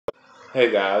Hey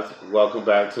guys, welcome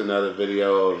back to another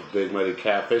video of Big Money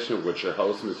Catfishing with your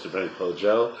host, Mr. Bankpole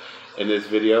Joe. In this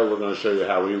video, we're going to show you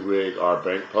how we rig our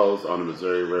bank poles on the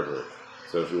Missouri River.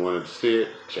 So if you wanted to see it,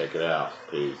 check it out.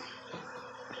 Peace.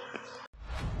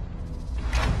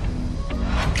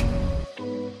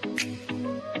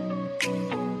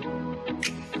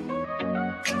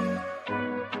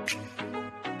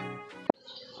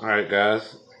 Alright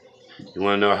guys, you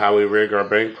want to know how we rig our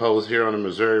bank poles here on the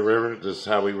Missouri River? This is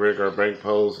how we rig our bank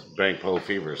poles, Bankpole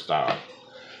fever style.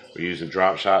 We're using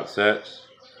drop shot sets.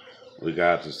 We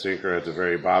got the sinker at the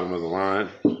very bottom of the line,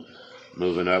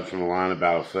 moving up from the line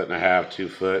about 1.5 feet, 2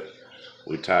 foot.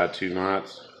 We tied 2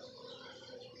 knots.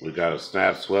 We got a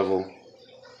snap swivel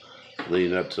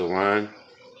leading up to the line,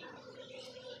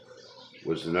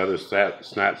 which is another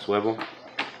snap swivel.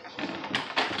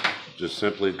 Just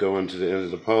simply going to the end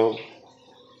of the pole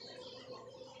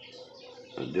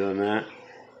and doing that,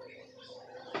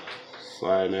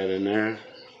 sliding that in there,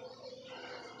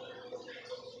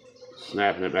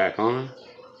 snapping it back on,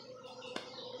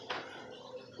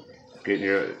 getting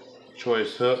your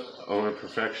choice hook, owner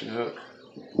perfection hook,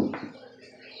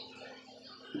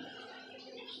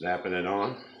 snapping it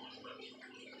on.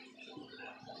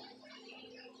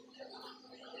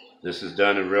 This is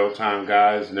done in real time,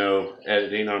 guys, no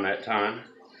editing on that time.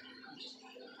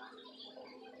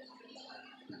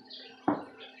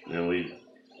 And we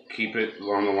keep it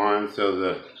on the line so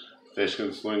the fish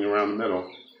can swing around the middle.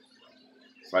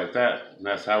 It's like that, and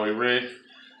that's how we rig.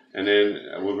 And then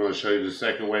we're going to show you the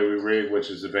second way we rig, which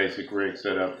is the basic rig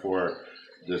setup for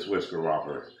this whisker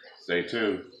whopper. Stay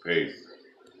tuned. Peace.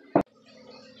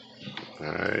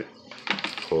 Alright,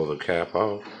 pull the cap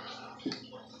off.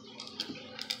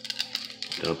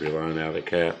 Dump your line out of the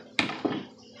cap.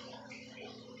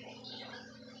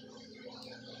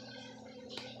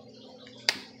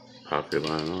 Pop your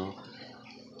line off.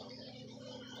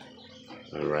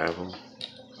 Unravel.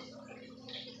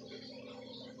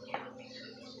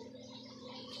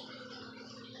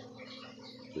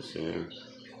 This in.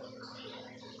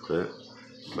 Clip.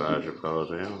 Slide your pole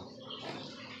down.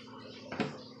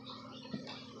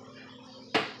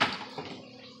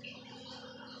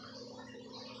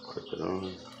 Clip it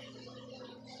on.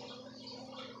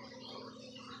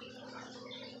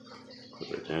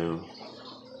 Clip it down.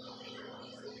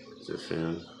 This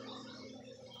in.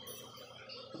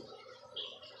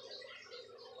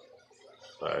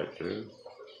 Slide through.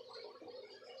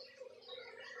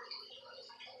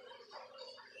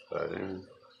 Slide in.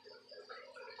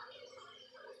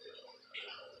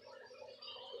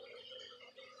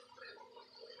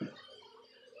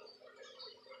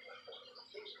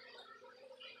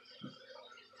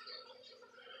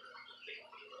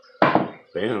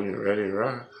 Bam, you're ready to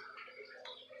rock.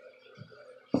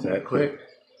 Is that quick?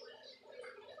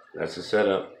 That's the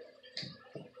setup.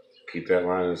 Keep that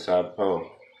line inside the pole.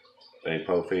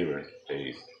 Bankpole fever.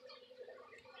 Peace.